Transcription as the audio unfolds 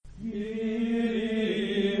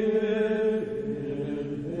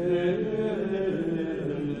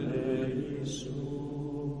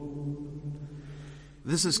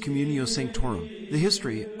This is Communio Sanctorum, the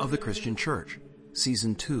history of the Christian Church,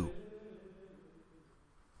 Season 2.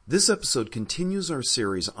 This episode continues our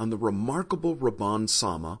series on the remarkable Rabban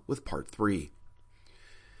Sauma with Part 3.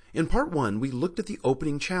 In Part 1, we looked at the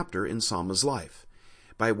opening chapter in Sauma's life.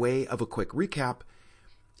 By way of a quick recap,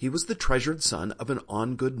 he was the treasured son of an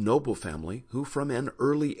on-good noble family who from an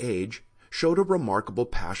early age showed a remarkable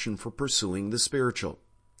passion for pursuing the spiritual.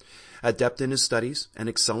 Adept in his studies and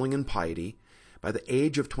excelling in piety, by the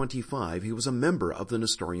age of 25 he was a member of the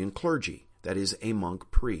Nestorian clergy, that is, a monk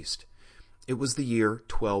priest. It was the year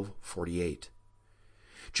 1248.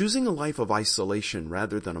 Choosing a life of isolation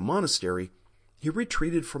rather than a monastery, he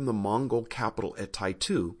retreated from the Mongol capital at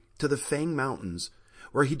Taitu to the Fang Mountains,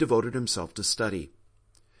 where he devoted himself to study.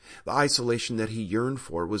 The isolation that he yearned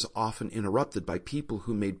for was often interrupted by people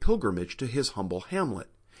who made pilgrimage to his humble hamlet,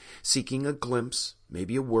 seeking a glimpse,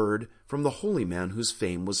 maybe a word, from the holy man whose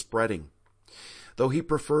fame was spreading. Though he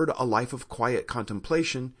preferred a life of quiet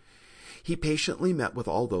contemplation, he patiently met with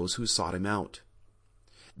all those who sought him out.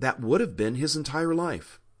 That would have been his entire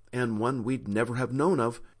life, and one we'd never have known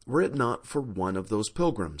of were it not for one of those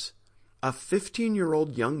pilgrims, a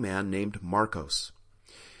 15-year-old young man named Marcos.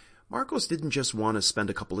 Marcos didn't just want to spend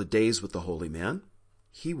a couple of days with the holy man.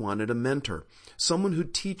 He wanted a mentor, someone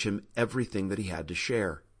who'd teach him everything that he had to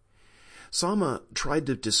share. Sauma tried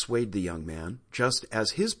to dissuade the young man, just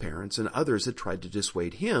as his parents and others had tried to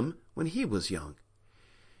dissuade him when he was young.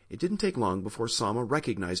 It didn't take long before Sauma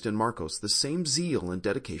recognized in Marcos the same zeal and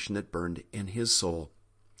dedication that burned in his soul.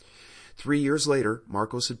 3 years later,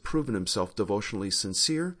 Marcos had proven himself devotionally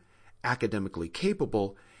sincere, academically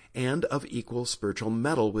capable, and of equal spiritual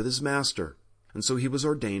mettle with his master, and so he was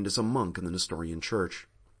ordained as a monk in the Nestorian Church.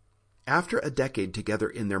 After a decade together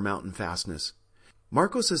in their mountain fastness,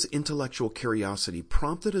 Marcos's intellectual curiosity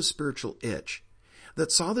prompted a spiritual itch that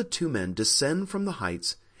saw the two men descend from the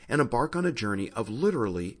heights and embark on a journey of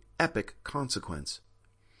literally epic consequence.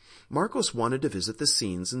 Marcos wanted to visit the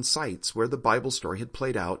scenes and sites where the Bible story had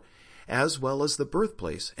played out, as well as the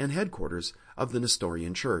birthplace and headquarters of the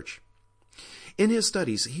Nestorian Church. In his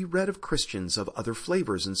studies, he read of Christians of other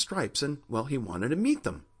flavors and stripes, and, he wanted to meet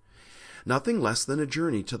them. Nothing less than a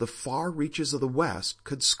journey to the far reaches of the West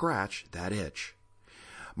could scratch that itch.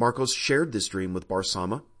 Marcos shared this dream with Bar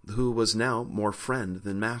Sauma, who was now more friend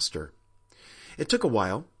than master. It took a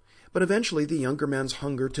while, but eventually the younger man's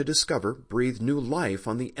hunger to discover breathed new life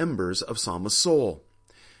on the embers of Sauma's soul,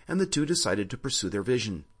 and the two decided to pursue their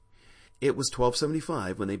vision. It was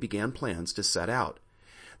 1275 when they began plans to set out.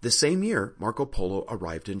 The same year, Marco Polo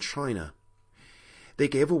arrived in China. They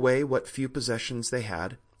gave away what few possessions they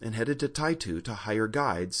had and headed to Taitu to hire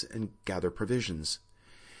guides and gather provisions.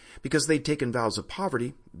 Because they'd taken vows of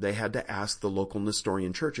poverty, they had to ask the local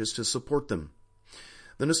Nestorian churches to support them.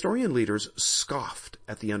 The Nestorian leaders scoffed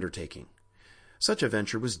at the undertaking. Such a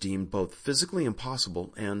venture was deemed both physically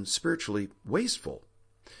impossible and spiritually wasteful.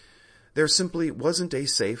 There simply wasn't a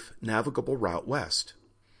safe, navigable route west.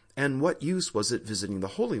 And what use was it visiting the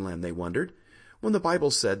Holy Land, they wondered, when the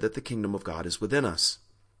Bible said that the kingdom of God is within us?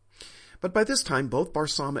 But by this time, both Bar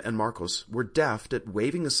Sauma and Marcos were deft at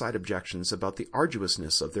waving aside objections about the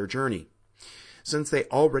arduousness of their journey. Since they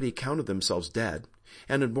already counted themselves dead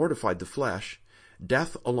and had mortified the flesh,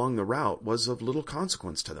 death along the route was of little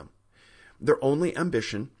consequence to them. Their only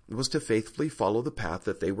ambition was to faithfully follow the path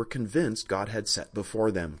that they were convinced God had set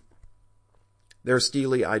before them. Their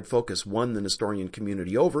steely-eyed focus won the Nestorian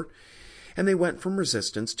community over, and they went from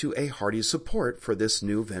resistance to a hearty support for this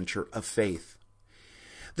new venture of faith.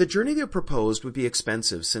 The journey they proposed would be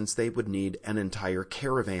expensive since they would need an entire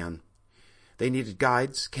caravan. They needed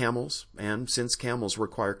guides, camels, and since camels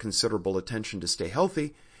require considerable attention to stay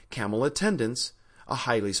healthy, camel attendants, a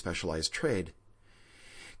highly specialized trade.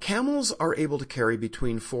 Camels are able to carry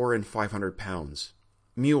between 400 and 500 pounds.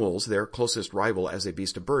 Mules, their closest rival as a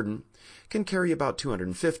beast of burden, can carry about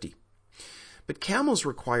 250. But camels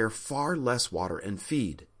require far less water and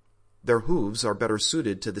feed. Their hooves are better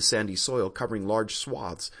suited to the sandy soil covering large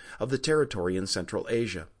swaths of the territory in Central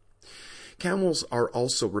Asia. Camels are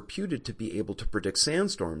also reputed to be able to predict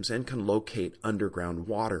sandstorms and can locate underground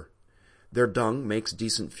water. Their dung makes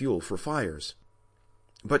decent fuel for fires.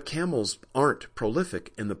 But camels aren't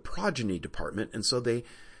prolific in the progeny department, and so they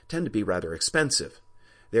tend to be rather expensive.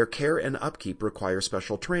 Their care and upkeep require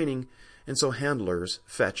special training, and so handlers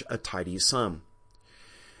fetch a tidy sum.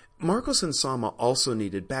 Marcos and Sauma also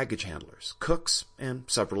needed baggage handlers, cooks, and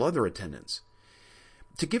several other attendants.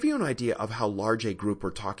 To give you an idea of how large a group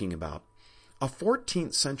we're talking about, a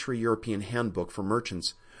 14th century European handbook for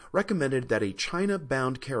merchants recommended that a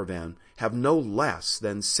China-bound caravan have no less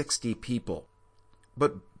than 60 people.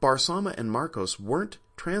 But Bar Sauma and Marcos weren't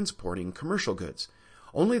transporting commercial goods,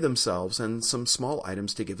 only themselves and some small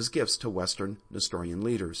items to give as gifts to Western Nestorian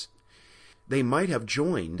leaders. They might have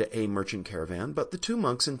joined a merchant caravan, but the two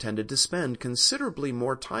monks intended to spend considerably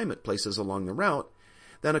more time at places along the route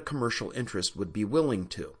than a commercial interest would be willing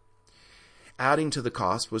to. Adding to the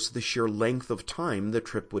cost was the sheer length of time the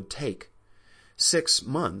trip would take. 6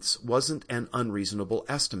 months wasn't an unreasonable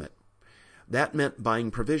estimate. That meant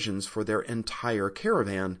buying provisions for their entire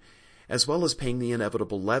caravan, as well as paying the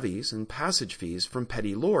inevitable levies and passage fees from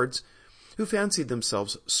petty lords who fancied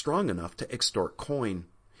themselves strong enough to extort coin.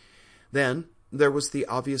 Then there was the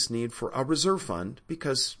obvious need for a reserve fund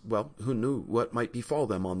because, well, who knew what might befall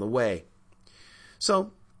them on the way?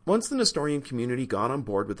 So, once the Nestorian community got on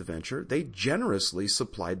board with the venture, they generously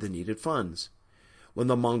supplied the needed funds. When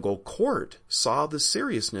the Mongol court saw the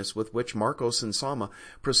seriousness with which Marcos and Sauma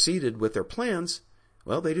proceeded with their plans,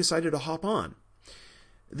 well, they decided to hop on.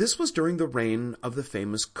 This was during the reign of the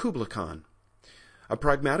famous Kublai Khan. A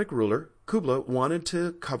pragmatic ruler, Kublai wanted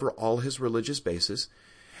to cover all his religious bases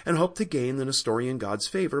and hoped to gain the Nestorian gods'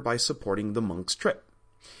 favor by supporting the monks' trip.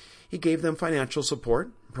 He gave them financial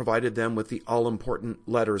support, provided them with the all-important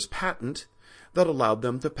letters patent that allowed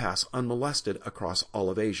them to pass unmolested across all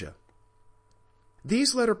of Asia.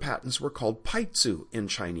 These letter patents were called paitsu in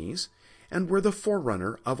Chinese and were the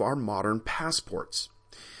forerunner of our modern passports.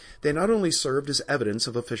 They not only served as evidence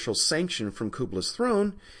of official sanction from Kublai's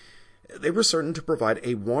throne, they were certain to provide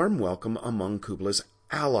a warm welcome among Kublai's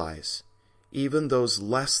allies. Even those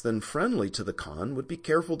less than friendly to the Khan would be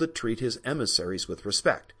careful to treat his emissaries with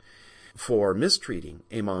respect, for mistreating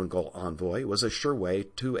a Mongol envoy was a sure way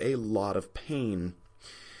to a lot of pain.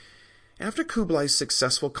 After Kublai's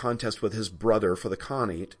successful contest with his brother for the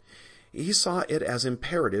Khanate, he saw it as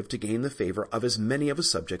imperative to gain the favor of as many of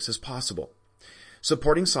his subjects as possible.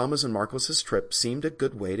 Supporting Sauma's and Marcos' trip seemed a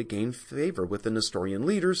good way to gain favor with the Nestorian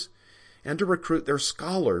leaders and to recruit their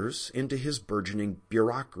scholars into his burgeoning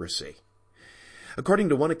bureaucracy. According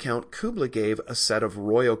to one account, Kublai gave a set of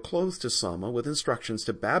royal clothes to Sauma with instructions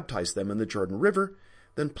to baptize them in the Jordan River,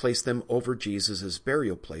 then place them over Jesus'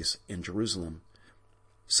 burial place in Jerusalem.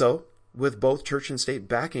 So, with both church and state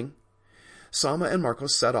backing, Sauma and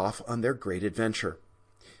Marcos set off on their great adventure.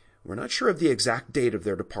 We're not sure of the exact date of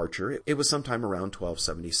their departure. It was sometime around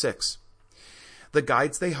 1276. The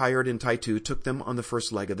guides they hired in Taitu took them on the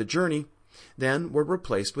first leg of the journey, then were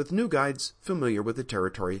replaced with new guides familiar with the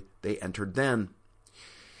territory they entered then.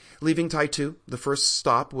 Leaving Taitu, the first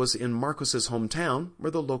stop was in Marcos' hometown,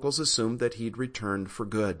 where the locals assumed that he'd returned for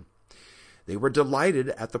good. They were delighted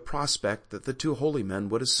at the prospect that the two holy men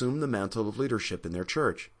would assume the mantle of leadership in their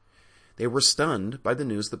church. They were stunned by the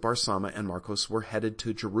news that Bar Sauma and Marcos were headed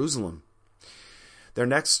to Jerusalem. Their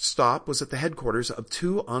next stop was at the headquarters of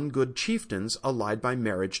two on-good chieftains allied by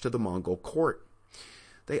marriage to the Mongol court.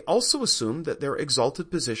 They also assumed that their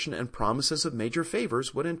exalted position and promises of major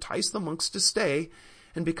favors would entice the monks to stay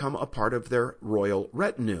and become a part of their royal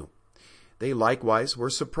retinue. They likewise were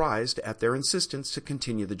surprised at their insistence to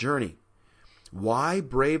continue the journey. Why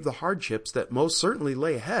brave the hardships that most certainly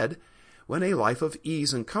lay ahead when a life of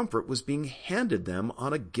ease and comfort was being handed them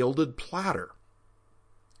on a gilded platter?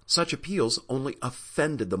 Such appeals only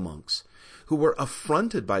offended the monks, who were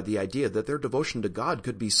affronted by the idea that their devotion to God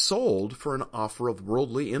could be sold for an offer of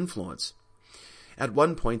worldly influence. At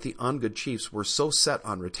one point, the on-good chiefs were so set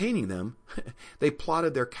on retaining them, they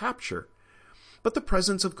plotted their capture. But the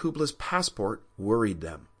presence of Kublai's passport worried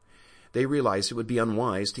them. They realized it would be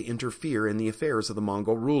unwise to interfere in the affairs of the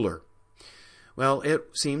Mongol ruler. Well, it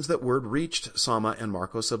seems that word reached Sauma and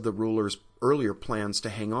Marcos of the ruler's earlier plans to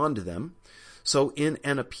hang on to them, so in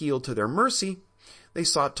an appeal to their mercy, they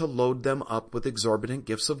sought to load them up with exorbitant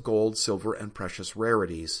gifts of gold, silver, and precious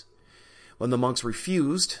rarities. When the monks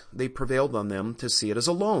refused, they prevailed on them to see it as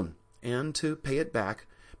a loan, and to pay it back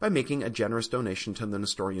by making a generous donation to the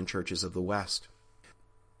Nestorian churches of the West.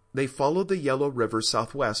 They followed the Yellow River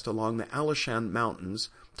southwest along the Alishan Mountains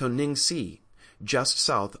to Ningxi, just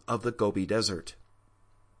south of the Gobi Desert.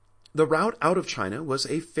 The route out of China was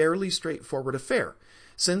a fairly straightforward affair,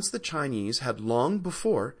 since the Chinese had long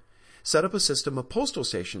before set up a system of postal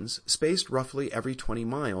stations spaced roughly every 20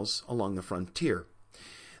 miles along the frontier.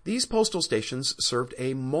 These postal stations served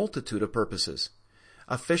a multitude of purposes.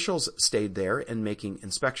 Officials stayed there and making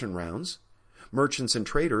inspection rounds. Merchants and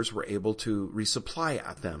traders were able to resupply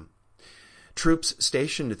at them. Troops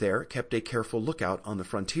stationed there kept a careful lookout on the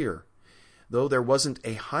frontier. Though there wasn't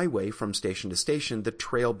a highway from station to station, the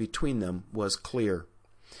trail between them was clear.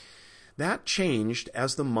 That changed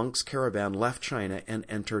as the monks' caravan left China and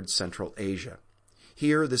entered Central Asia.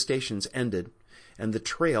 Here the stations ended, and the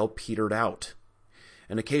trail petered out.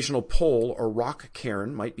 An occasional pole or rock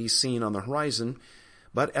cairn might be seen on the horizon,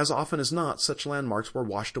 but as often as not, such landmarks were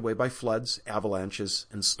washed away by floods, avalanches,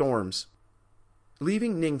 and storms.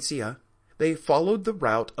 Leaving Ningxia, they followed the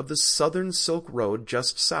route of the southern Silk Road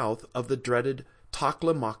just south of the dreaded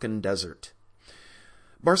Taklamakan Desert.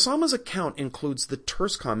 Barsama's account includes the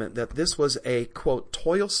terse comment that this was a, quote,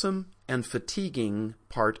 toilsome and fatiguing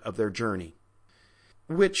part of their journey,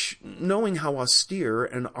 which, knowing how austere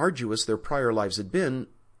and arduous their prior lives had been,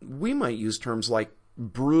 we might use terms like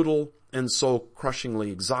brutal and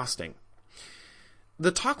soul-crushingly exhausting.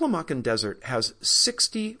 The Taklamakan Desert has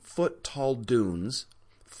 60-foot-tall dunes,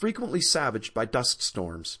 frequently savaged by dust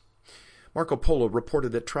storms. Marco Polo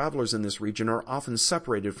reported that travelers in this region are often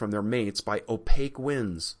separated from their mates by opaque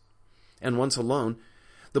winds, and once alone,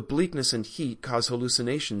 the bleakness and heat cause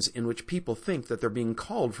hallucinations in which people think that they're being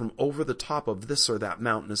called from over the top of this or that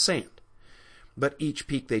mountain of sand. But each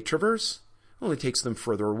peak they traverse only takes them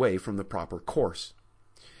further away from the proper course.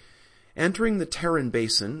 Entering the Tarim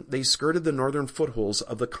Basin, they skirted the northern footholds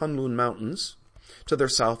of the Kunlun Mountains. To their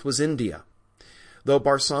south was India. Though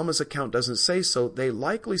Barsama's account doesn't say so, they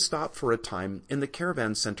likely stopped for a time in the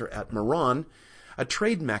caravan center at Meran, a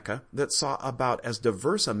trade mecca that saw about as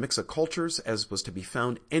diverse a mix of cultures as was to be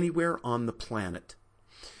found anywhere on the planet.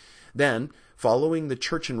 Then, following the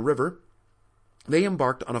Churchen River, they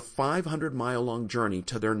embarked on a 500-mile-long journey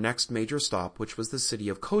to their next major stop, which was the city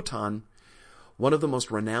of Khotan, one of the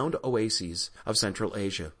most renowned oases of Central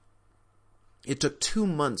Asia. It took 2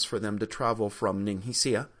 months for them to travel from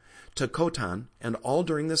Ningxia to Khotan, and all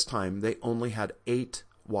during this time they only had 8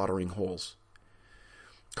 watering holes.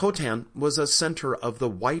 Khotan was a center of the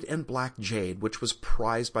white and black jade, which was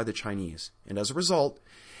prized by the Chinese, and as a result,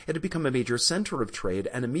 it had become a major center of trade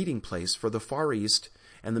and a meeting place for the Far East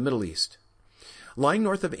and the Middle East. Lying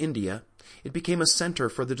north of India, it became a center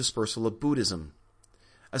for the dispersal of Buddhism.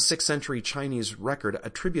 A 6th century Chinese record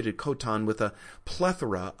attributed Khotan with a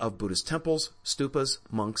plethora of Buddhist temples, stupas,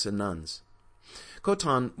 monks, and nuns.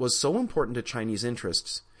 Khotan was so important to Chinese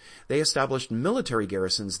interests, they established military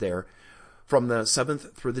garrisons there from the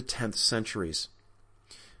 7th through the 10th centuries.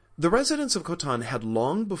 The residents of Khotan had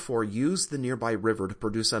long before used the nearby river to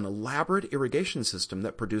produce an elaborate irrigation system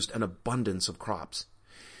that produced an abundance of crops.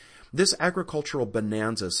 This agricultural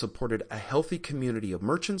bonanza supported a healthy community of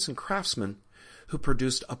merchants and craftsmen who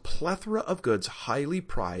produced a plethora of goods highly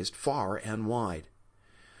prized far and wide.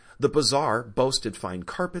 The bazaar boasted fine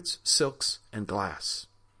carpets, silks, and glass.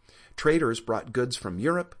 Traders brought goods from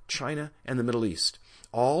Europe, China, and the Middle East,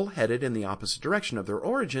 all headed in the opposite direction of their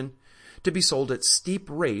origin, to be sold at steep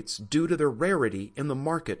rates due to their rarity in the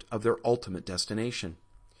market of their ultimate destination.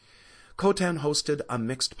 Khotan hosted a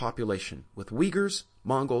mixed population, with Uyghurs,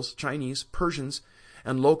 Mongols, Chinese, Persians,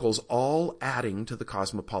 and locals all adding to the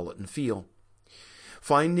cosmopolitan feel.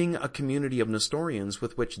 Finding a community of Nestorians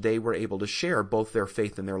with which they were able to share both their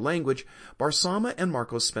faith and their language, Barsama and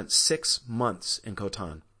Marcos spent 6 months in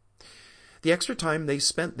Khotan. The extra time they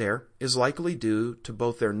spent there is likely due to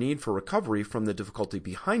both their need for recovery from the difficulty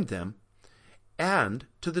behind them and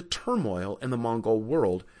to the turmoil in the Mongol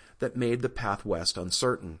world that made the path west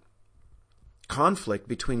uncertain. Conflict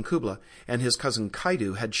between Kublai and his cousin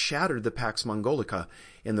Kaidu had shattered the Pax Mongolica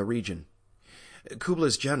in the region.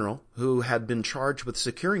 Kublai's general, who had been charged with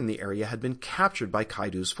securing the area, had been captured by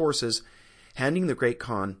Kaidu's forces, handing the Great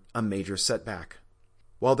Khan a major setback.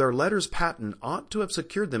 While their letters patent ought to have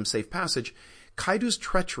secured them safe passage, Kaidu's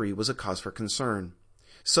treachery was a cause for concern.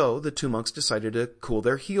 So the 2 monks decided to cool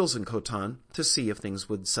their heels in Khotan to see if things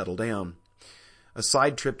would settle down. A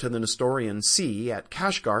side trip to the Nestorian Sea at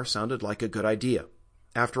Kashgar sounded like a good idea.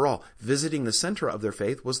 After all, visiting the center of their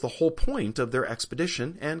faith was the whole point of their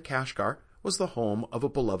expedition, and Kashgar was the home of a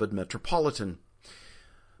beloved metropolitan.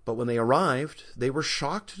 But when they arrived, they were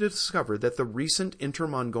shocked to discover that the recent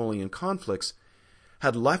inter-Mongolian conflicts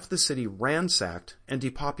had left the city ransacked and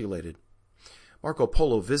depopulated. Marco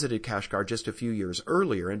Polo visited Kashgar just a few years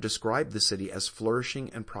earlier and described the city as flourishing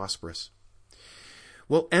and prosperous.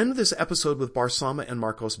 We'll end this episode with Barsama and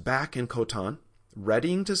Marcos back in Khotan,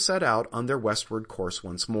 readying to set out on their westward course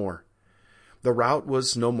once more. The route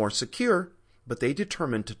was no more secure, but they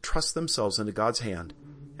determined to trust themselves into God's hand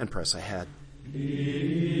and press ahead.